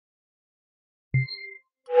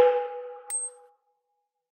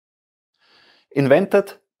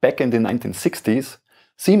Invented back in the 1960s,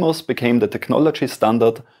 CMOS became the technology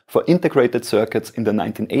standard for integrated circuits in the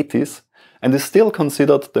 1980s and is still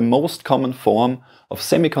considered the most common form of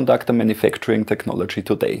semiconductor manufacturing technology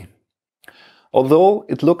today. Although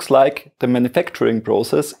it looks like the manufacturing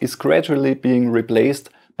process is gradually being replaced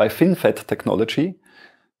by FinFET technology,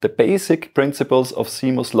 the basic principles of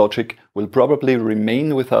CMOS logic will probably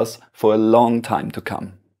remain with us for a long time to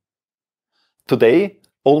come. Today,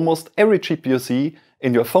 almost every chip you see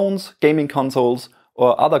in your phones, gaming consoles,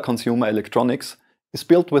 or other consumer electronics is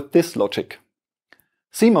built with this logic.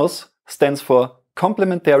 CMOS stands for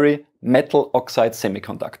complementary metal oxide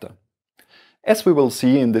semiconductor. As we will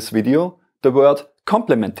see in this video, the word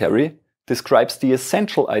complementary describes the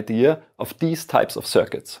essential idea of these types of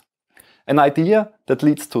circuits. An idea that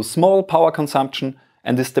leads to small power consumption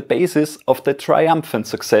and is the basis of the triumphant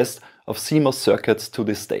success of CMOS circuits to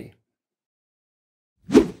this day.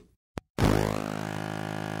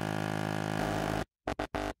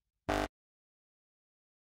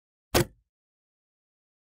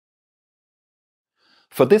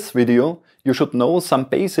 For this video, you should know some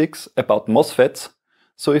basics about MOSFETs,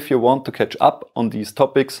 so if you want to catch up on these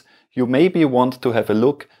topics, you maybe want to have a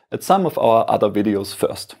look at some of our other videos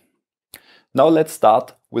first. Now let's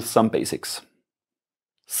start with some basics.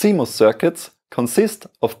 CMOS circuits consist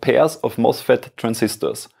of pairs of MOSFET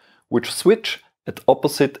transistors, which switch at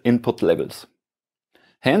opposite input levels.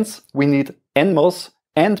 Hence, we need NMOS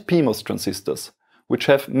and PMOS transistors, which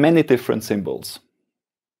have many different symbols.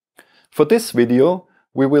 For this video,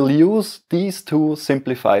 we will use these two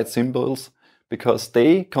simplified symbols because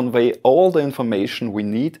they convey all the information we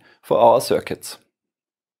need for our circuits.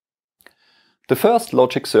 The first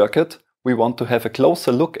logic circuit we want to have a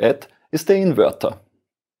closer look at is the inverter.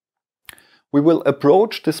 We will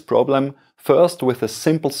approach this problem first with a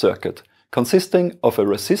simple circuit consisting of a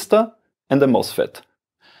resistor and a MOSFET,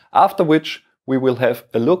 after which we will have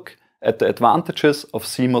a look at the advantages of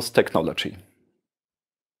CMOS technology.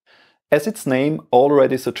 As its name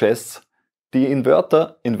already suggests, the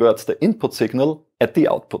inverter inverts the input signal at the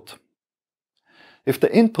output. If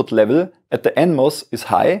the input level at the NMOS is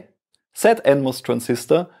high, said NMOS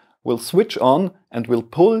transistor will switch on and will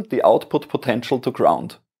pull the output potential to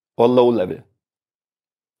ground, or low level.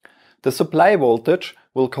 The supply voltage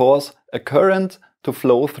will cause a current to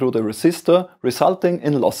flow through the resistor, resulting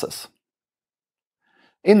in losses.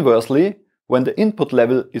 Inversely, when the input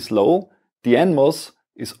level is low, the NMOS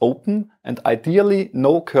is open and ideally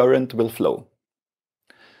no current will flow.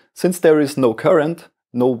 Since there is no current,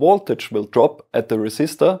 no voltage will drop at the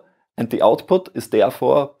resistor and the output is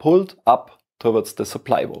therefore pulled up towards the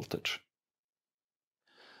supply voltage.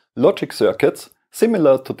 Logic circuits,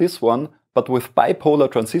 similar to this one but with bipolar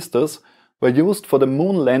transistors, were used for the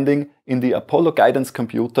moon landing in the Apollo guidance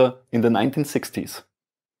computer in the 1960s.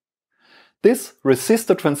 This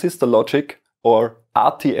resistor transistor logic, or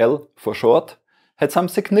RTL for short, had some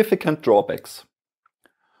significant drawbacks.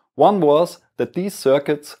 One was that these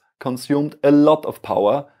circuits consumed a lot of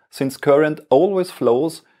power since current always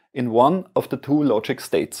flows in one of the two logic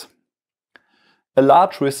states. A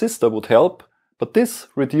large resistor would help, but this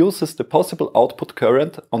reduces the possible output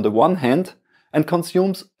current on the one hand and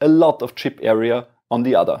consumes a lot of chip area on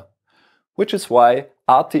the other, which is why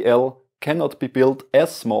RTL cannot be built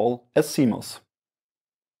as small as CMOS.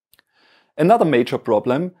 Another major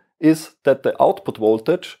problem is that the output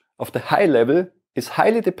voltage of the high level is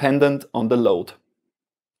highly dependent on the load.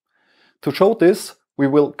 To show this, we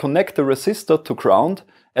will connect the resistor to ground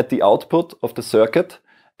at the output of the circuit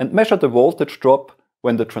and measure the voltage drop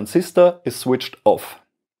when the transistor is switched off.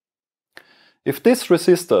 If this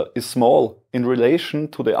resistor is small in relation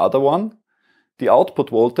to the other one, the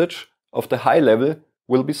output voltage of the high level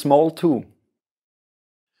will be small too.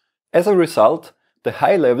 As a result, the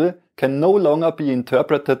high level can no longer be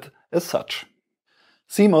interpreted as such.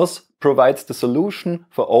 CMOS provides the solution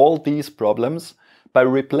for all these problems by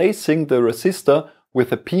replacing the resistor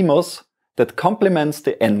with a PMOS that complements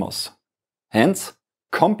the NMOS, hence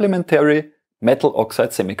complementary metal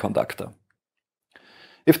oxide semiconductor.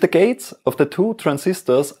 If the gates of the two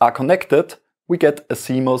transistors are connected, we get a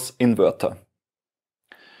CMOS inverter.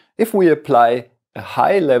 If we apply a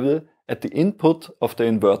high level at the input of the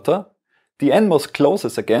inverter, the NMOS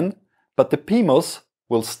closes again, but the PMOS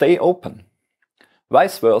will stay open.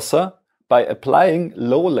 Vice versa, by applying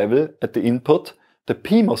low level at the input, the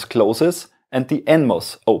PMOS closes and the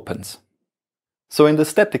NMOS opens. So in the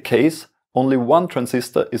static case, only one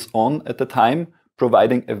transistor is on at a time,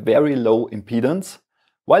 providing a very low impedance,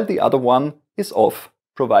 while the other one is off,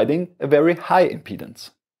 providing a very high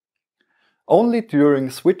impedance. Only during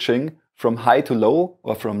switching from high to low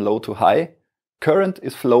or from low to high current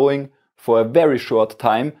is flowing for a very short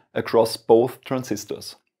time across both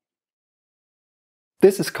transistors.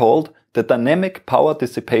 This is called the dynamic power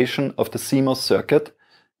dissipation of the CMOS circuit,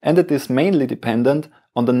 and it is mainly dependent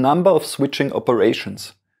on the number of switching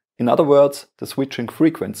operations, in other words, the switching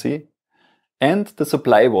frequency, and the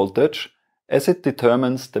supply voltage, as it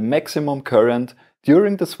determines the maximum current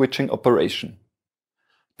during the switching operation.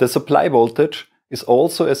 The supply voltage is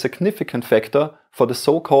also a significant factor for the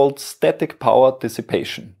so-called static power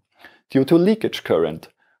dissipation, due to leakage current,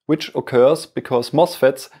 which occurs because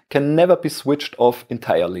MOSFETs can never be switched off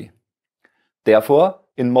entirely. Therefore,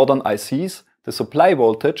 in modern ICs, the supply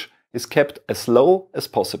voltage is kept as low as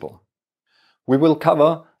possible. We will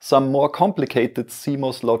cover some more complicated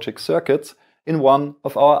CMOS logic circuits in one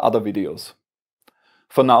of our other videos.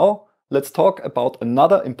 For now, let's talk about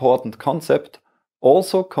another important concept,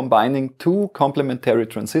 also combining two complementary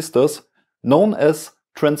transistors, known as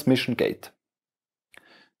transmission gate.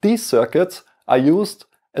 These circuits are used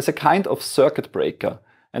as a kind of circuit breaker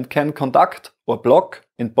and can conduct or block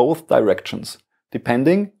in both directions,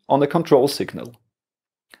 depending on the control signal.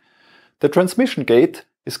 The transmission gate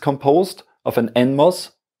is composed of an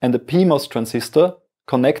NMOS and a PMOS transistor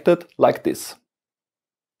connected like this.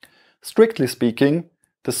 Strictly speaking,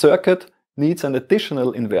 the circuit needs an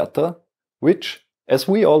additional inverter, which, as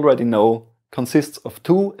we already know, consists of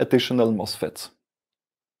two additional MOSFETs.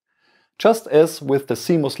 Just as with the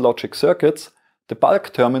CMOS logic circuits, the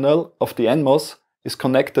bulk terminal of the NMOS is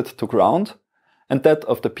connected to ground and that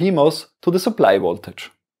of the PMOS to the supply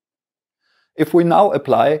voltage. If we now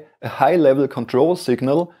apply a high-level control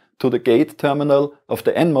signal to the gate terminal of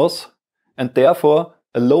the NMOS, and therefore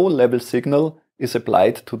a low-level signal is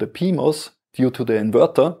applied to the PMOS due to the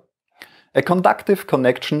inverter, a conductive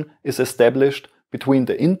connection is established between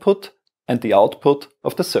the input and the output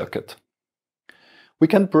of the circuit. We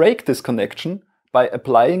can break this connection by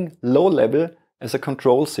applying low level as a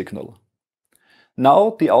control signal.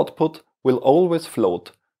 Now the output will always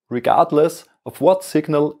float, regardless of what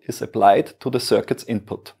signal is applied to the circuit's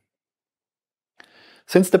input.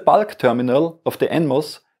 Since the bulk terminal of the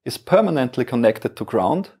NMOS is permanently connected to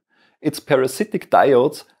ground, its parasitic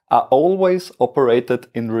diodes are always operated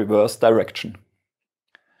in reverse direction.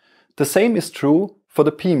 The same is true for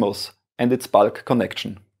the PMOS and its bulk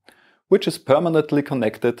connection, which is permanently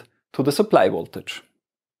connected to the supply voltage.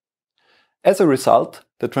 As a result,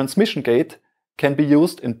 the transmission gate can be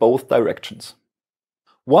used in both directions.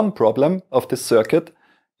 One problem of this circuit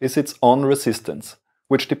is its on resistance,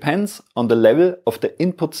 which depends on the level of the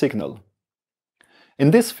input signal.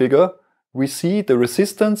 In this figure, we see the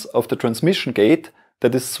resistance of the transmission gate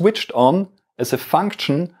that is switched on as a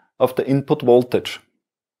function of the input voltage.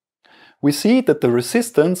 We see that the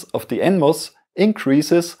resistance of the NMOS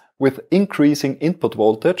increases with increasing input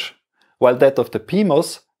voltage, while that of the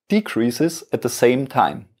PMOS decreases at the same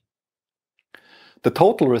time. The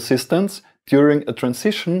total resistance during a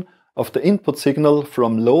transition of the input signal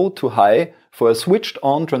from low to high for a switched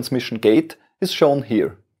on transmission gate is shown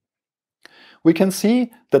here. We can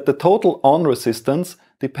see that the total on resistance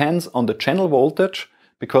depends on the channel voltage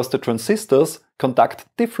because the transistors conduct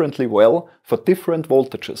differently well for different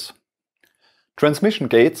voltages. Transmission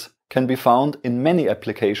gates can be found in many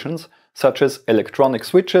applications such as electronic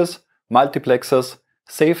switches, multiplexers,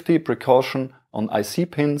 safety precaution on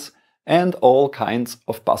IC pins, and all kinds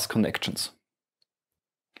of bus connections.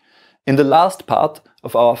 In the last part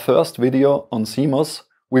of our first video on CMOS,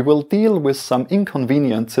 we will deal with some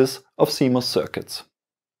inconveniences of CMOS circuits.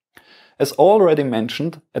 As already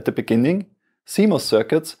mentioned at the beginning, CMOS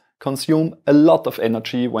circuits consume a lot of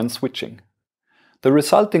energy when switching. The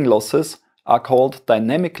resulting losses are called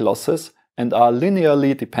dynamic losses and are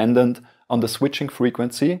linearly dependent on the switching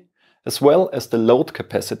frequency, as well as the load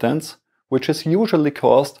capacitance, which is usually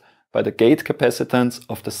caused by the gate capacitance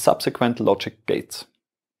of the subsequent logic gates.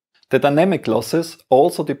 The dynamic losses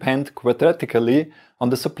also depend quadratically on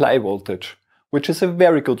the supply voltage, which is a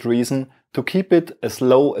very good reason to keep it as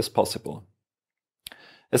low as possible.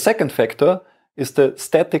 A second factor is the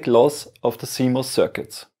static loss of the CMOS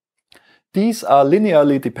circuits. These are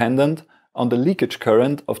linearly dependent on the leakage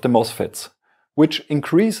current of the MOSFETs, which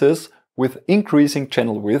increases with increasing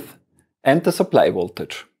channel width and the supply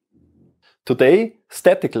voltage. Today,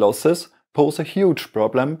 static losses pose a huge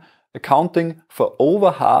problem, accounting for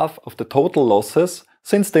over half of the total losses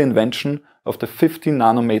since the invention of the 50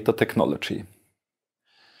 nanometer technology.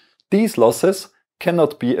 These losses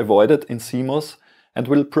cannot be avoided in CMOS and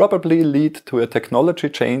will probably lead to a technology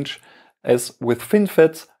change as with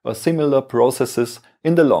FinFETs or similar processes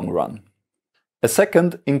in the long run. A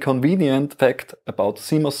second inconvenient fact about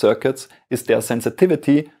CMOS circuits is their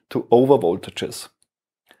sensitivity to overvoltages.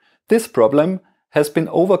 This problem has been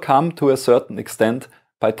overcome to a certain extent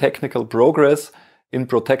by technical progress in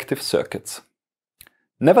protective circuits.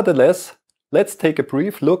 Nevertheless, let's take a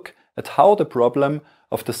brief look at how the problem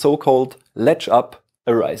of the so-called latch-up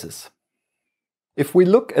arises. If we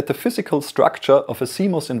look at the physical structure of a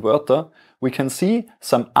CMOS inverter, we can see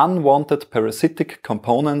some unwanted parasitic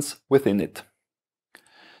components within it.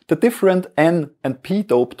 The different N and P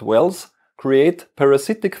doped wells create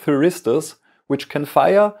parasitic thyristors which can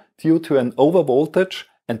fire due to an overvoltage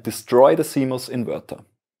and destroy the CMOS inverter.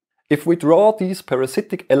 If we draw these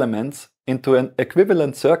parasitic elements into an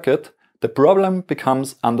equivalent circuit, the problem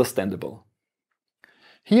becomes understandable.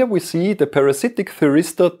 Here we see the parasitic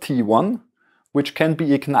thyristor T1, which can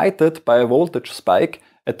be ignited by a voltage spike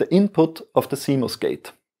at the input of the CMOS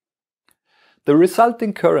gate. The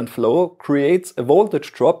resulting current flow creates a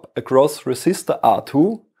voltage drop across resistor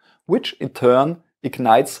R2, which in turn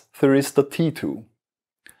ignites thyristor T2.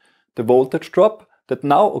 The voltage drop that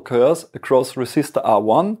now occurs across resistor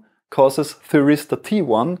R1 causes thyristor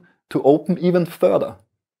T1 to open even further.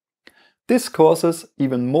 This causes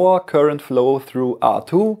even more current flow through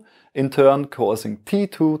R2, in turn causing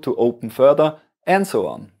T2 to open further, and so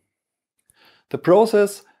on. The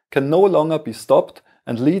process can no longer be stopped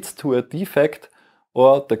and leads to a defect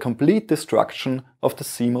or the complete destruction of the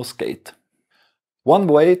CMOS gate. One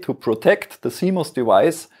way to protect the CMOS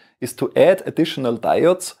device is to add additional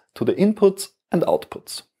diodes to the inputs and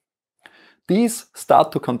outputs. These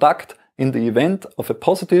start to conduct in the event of a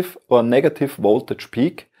positive or negative voltage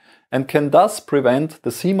peak and can thus prevent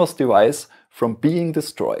the CMOS device from being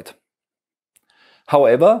destroyed.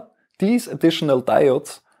 However, these additional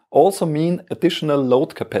diodes also mean additional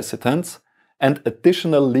load capacitance and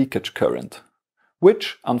additional leakage current,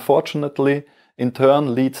 which unfortunately in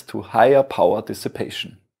turn leads to higher power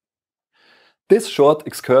dissipation. This short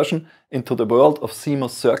excursion into the world of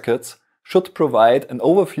CMOS circuits should provide an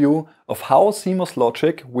overview of how CMOS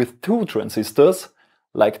logic with two transistors,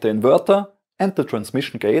 like the inverter and the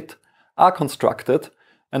transmission gate, are constructed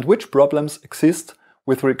and which problems exist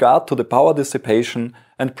with regard to the power dissipation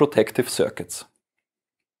and protective circuits.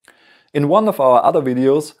 In one of our other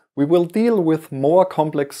videos, we will deal with more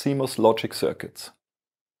complex CMOS logic circuits.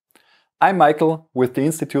 I'm Michael with the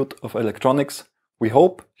Institute of Electronics. We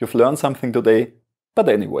hope you've learned something today, but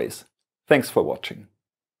anyways, thanks for watching.